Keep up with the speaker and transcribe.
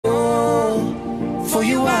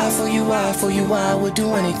I would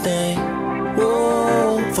do anything.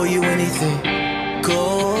 Whoa, for you anything.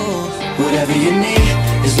 Go, whatever you need,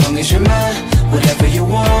 as long as you're mine. Whatever you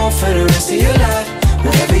want for the rest of your life.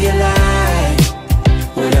 Whatever you like,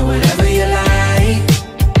 whatever you like.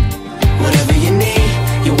 Whatever you need,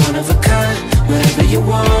 you're one of a kind. Whatever you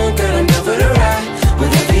want, girl, I'm never to ride.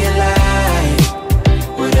 Whatever you like,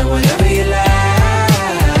 whatever you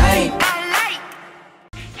like.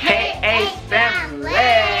 Hey,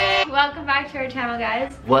 family! Welcome back to our channel,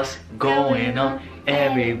 guys. What's going on,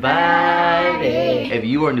 everybody? If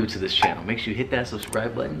you are new to this channel, make sure you hit that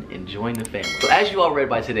subscribe button and join the family. So as you all read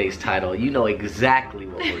by today's title, you know exactly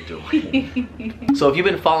what we're doing. So if you've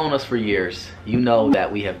been following us for years, you know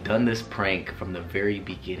that we have done this prank from the very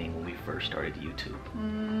beginning when we first started YouTube.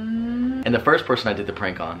 And the first person I did the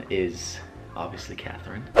prank on is obviously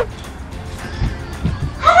Catherine. Oh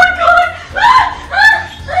my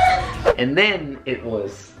god! And then it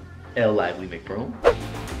was L Lively McBroom.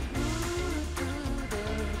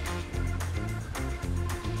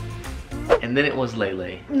 And then it was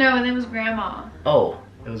Lele. No, and it was Grandma. Oh,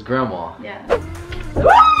 it was Grandma. Yeah.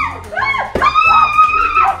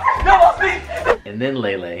 And then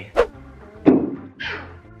Lele.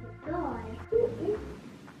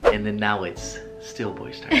 And then now it's Still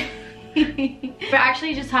Boy's turn. We're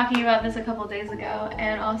actually just talking about this a couple days ago,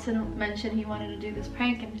 and Austin mentioned he wanted to do this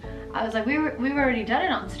prank, and I was like, we've already done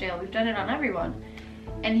it on Steel, we've done it on everyone.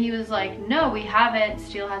 And he was like, no, we haven't,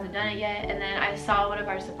 Steel hasn't done it yet. And then I saw one of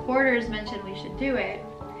our supporters mention we should do it.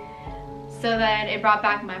 So then it brought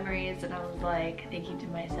back memories, and I was like thinking to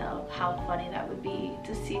myself how funny that would be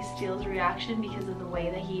to see Steel's reaction because of the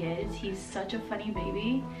way that he is. He's such a funny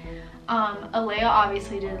baby. Alea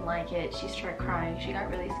obviously didn't like it. She started crying. She got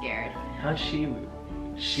really scared. How'd she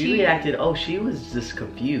reacted? Oh, she was just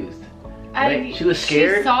confused. Right? She was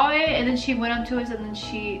scared. She saw it, and then she went up to us, and then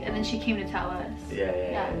she came to tell us.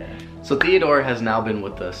 Yeah. So Theodore has now been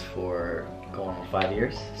with us for going on 5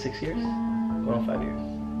 years, 6 years, going on 5 years.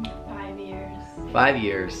 5 years. 5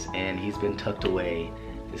 years, and he's been tucked away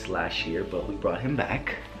this last year, but we brought him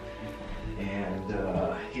back, and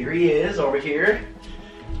here he is over here.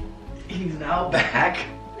 He's now back.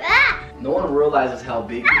 No one realizes how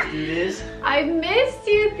big this dude is. I missed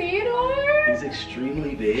you, Theodore. He's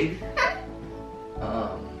extremely big.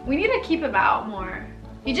 We need to keep him out more.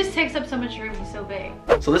 He just takes up so much room. He's so big.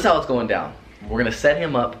 So this is how it's going down. We're gonna set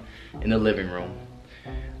him up in the living room.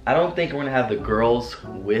 I don't think we're gonna have the girls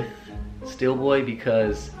with Steel Boy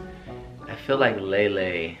because I feel like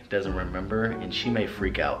Lele doesn't remember and she may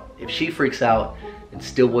freak out. If she freaks out, then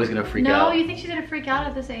Steel Boy's gonna freak out. No, you think she's gonna freak out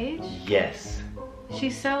at this age? Yes.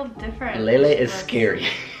 She's so different. Lele is scary.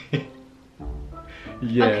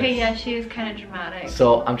 Yes. Okay, yeah, she is kind of dramatic.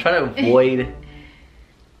 So I'm trying to avoid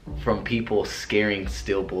from people scaring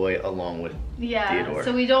Steel Boy along with Theodore.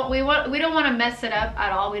 So we don't want to mess it up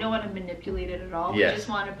at all. We don't want to manipulate it at all. Yes. We just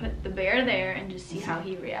want to put the bear there and just see how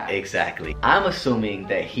he reacts. Exactly. I'm assuming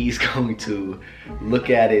that he's going to look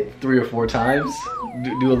at it 3 or 4 times,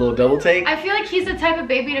 do a little double take. I feel like he's the type of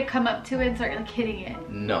baby to come up to it and start like hitting it.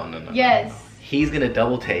 No. Yes. He's gonna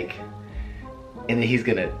double take, and then he's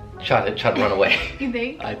gonna try to run away. You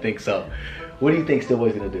think? I think so. What do you think Steel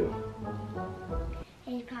Boy's gonna do?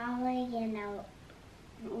 He's probably gonna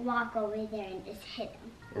walk over there and just hit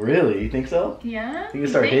him. Really? You think so? Yeah. You can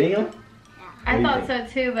start hitting him? Yeah. I thought so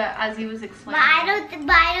too, but as he was explaining.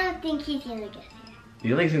 But I don't think he's gonna get scared. You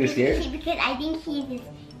don't think he's gonna get scared? Because I think he just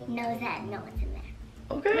knows that no one's in there.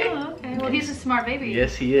 Okay. Oh, okay. Well, he's a smart baby.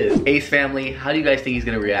 Yes, he is. Ace family, how do you guys think he's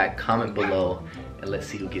gonna react? Comment below, and let's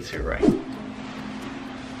see who gets it right.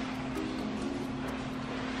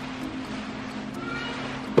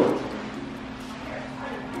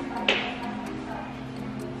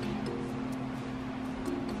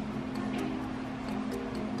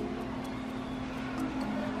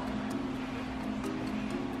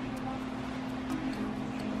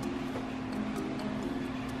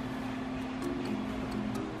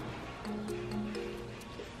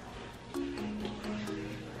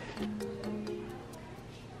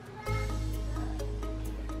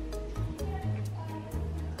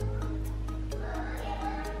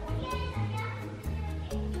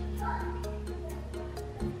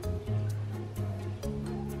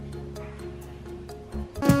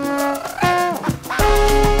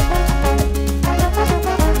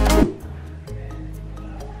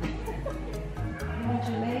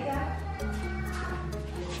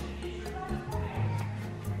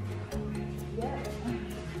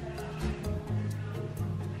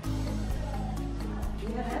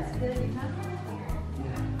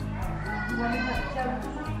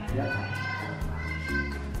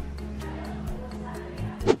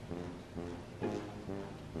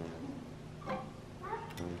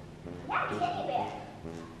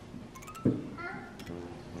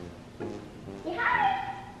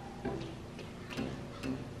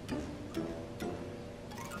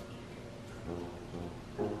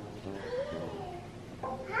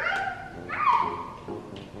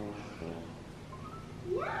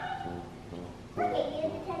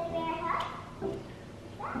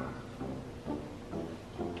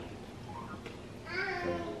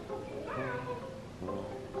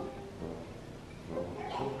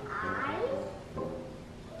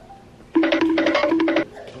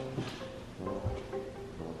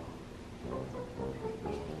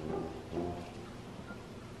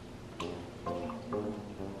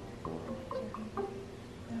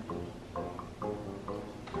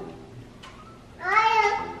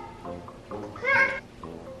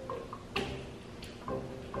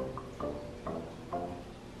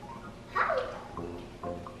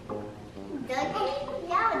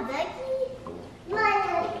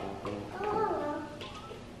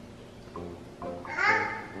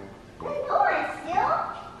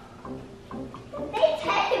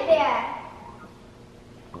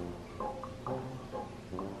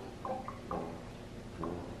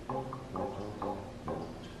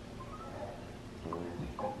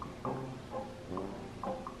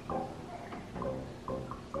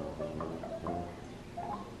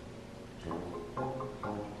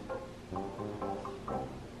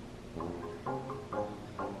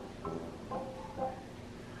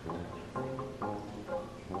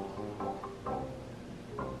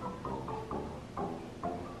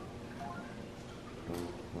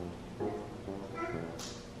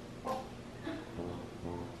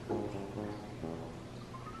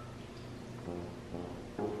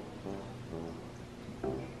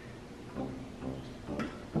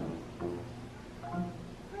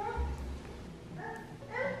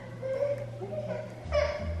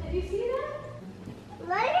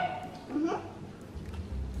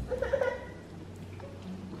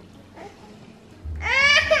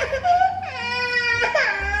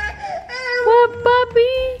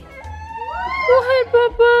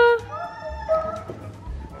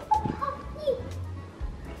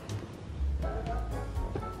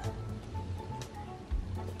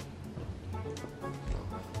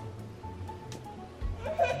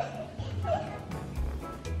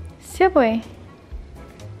 Still boy.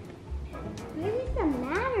 What is the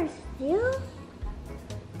matter, Stu?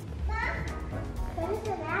 What is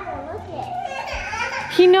the matter? Look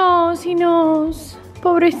at. He knows, he knows.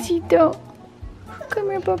 Pobrecito. Come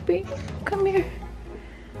here, puppy. Come here.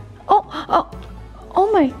 Oh, oh,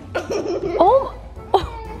 oh my. Oh,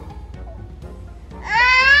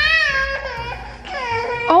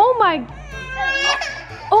 oh my.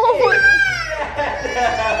 Oh my.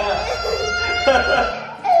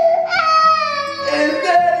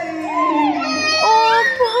 Oh,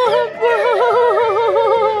 Papa.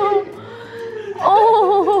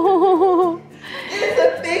 Oh. It's a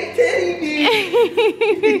big teddy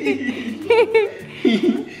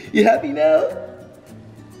bear. You happy now?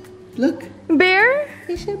 Look. Bear?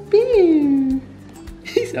 It's a bear.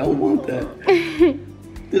 He said, I don't want that.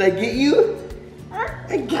 Did I get you?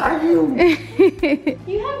 I got you.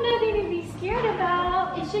 You have nothing to be scared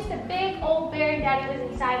about. It's just a big old bear and Daddy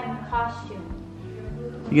was inside in a costume.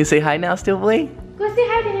 You can say hi now, still boy? Go say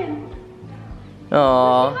hi to him.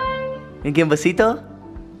 Aww. Say hi. You give him a besito?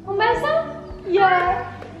 Un beso? Yeah.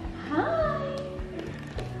 Hi.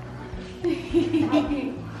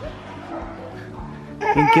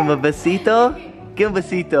 You give him a besito? Give him a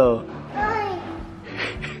besito.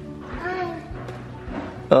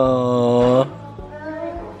 Aww.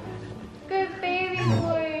 Good baby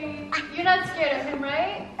boy. You're not scared of him,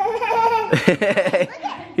 right?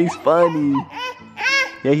 He's funny.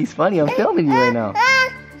 Yeah, he's funny. I'm filming you right now.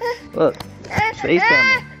 Look. Space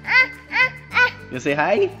family. You say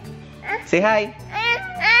hi? Say hi.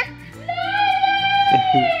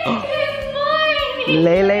 Good morning.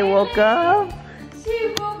 Lele woke up.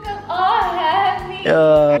 She woke up all happy.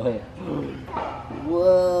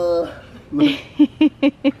 Whoa.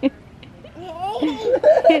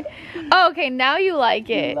 Oh, okay, now you like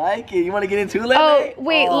it. You like it? You want to get into Lele? Oh,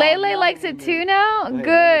 wait, Lele no. likes it too now? Wait,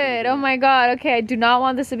 Good. Oh my god. Okay, I do not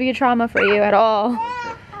want this to be a trauma for you at all.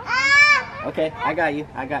 Okay, I got you.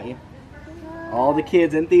 I got you. All the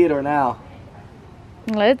kids in theater now.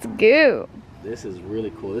 Let's go. This is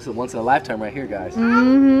really cool. This is once in a lifetime right here, guys.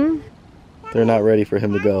 Mm-hmm. They're not ready for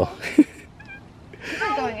him to go. He's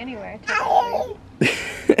not going anywhere.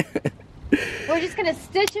 We're just gonna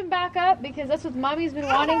stitch him back up because that's what Mommy's been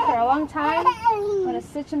wanting for a long time. I'm gonna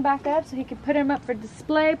stitch him back up so he can put him up for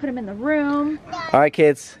display, put him in the room. All right,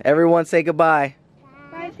 kids. Everyone say goodbye.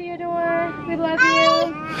 Bye, Theodore. We love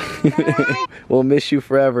you. Bye. We'll miss you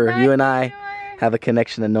forever. Bye, You and I Theodore. have a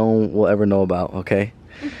connection that no one will ever know about, okay?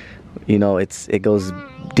 You know, it goes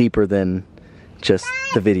deeper than just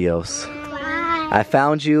the videos. I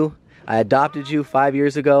found you. I adopted you 5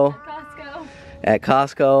 years ago. Costco. At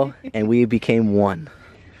Costco, and we became one.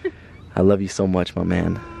 I love you so much, my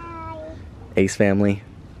man. Ace family,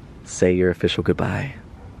 say your official goodbye.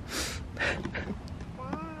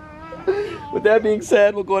 With that being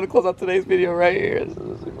said, we're going to close out today's video right here.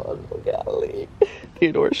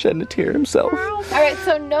 Theodore shedding a tear himself. Alright,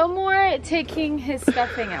 so no more taking his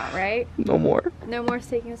stuffing out, right? No more. No more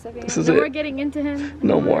taking his stuffing out? This is no it. more getting into him?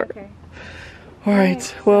 No more. Okay. All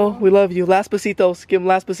right. Well, we love you. Last besitos. Give him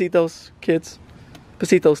last besitos, kids.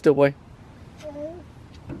 Besito, still boy.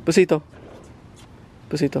 Besito.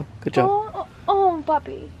 Besito. Good job. Oh,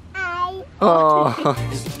 puppy. Oh.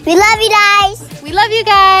 We love you guys. We love you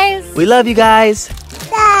guys. We love you guys.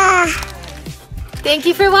 Thank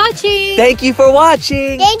you for watching. Thank you for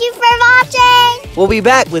watching. Thank you for watching. We'll be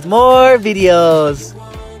back with more videos.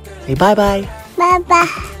 Say bye-bye. Bye bye.